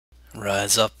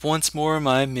Rise up once more,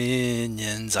 my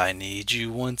minions, I need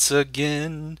you once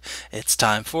again. It's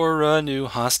time for a new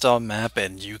hostile map,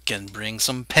 and you can bring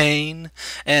some pain.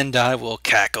 And I will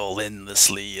cackle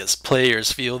endlessly as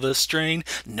players feel the strain.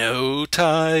 No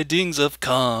tidings of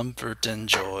comfort and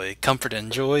joy, comfort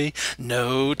and joy.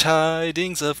 No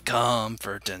tidings of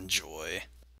comfort and joy.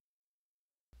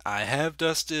 I have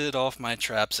dusted off my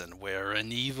traps and wear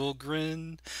an evil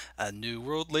grin. A new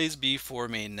world lays before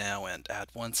me now, and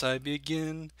at once I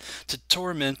begin to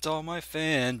torment all my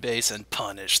fan base and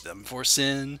punish them for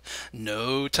sin.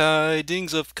 No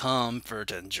tidings of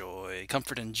comfort and joy,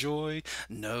 comfort and joy.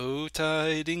 No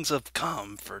tidings of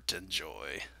comfort and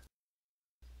joy.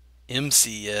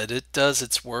 MC Edit does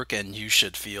its work and you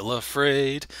should feel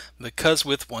afraid, because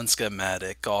with one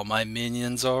schematic all my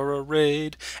minions are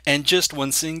arrayed, and just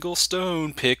one single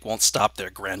stone pick won't stop their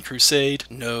grand crusade.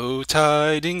 No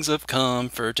tidings of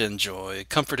comfort and joy,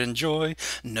 comfort and joy.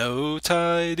 No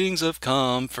tidings of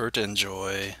comfort and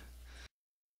joy.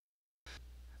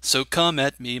 So come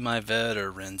at me, my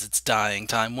veterans, it's dying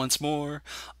time once more.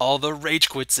 All the rage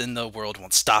quits in the world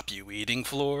won't stop you eating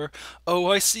floor. Oh,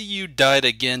 I see you died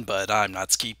again, but I'm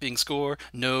not keeping score.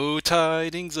 No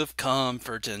tidings of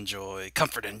comfort and joy,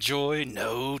 comfort and joy.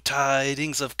 No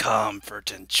tidings of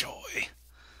comfort and joy.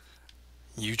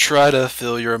 You try to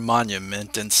fill your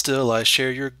monument, and still I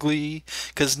share your glee,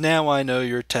 'cause now I know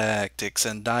your tactics,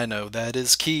 and I know that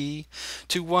is key.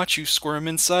 To watch you squirm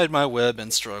inside my web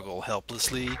and struggle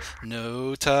helplessly.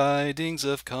 No tidings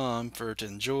of comfort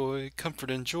and joy, comfort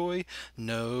and joy.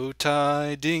 No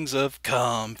tidings of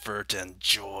comfort and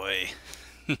joy.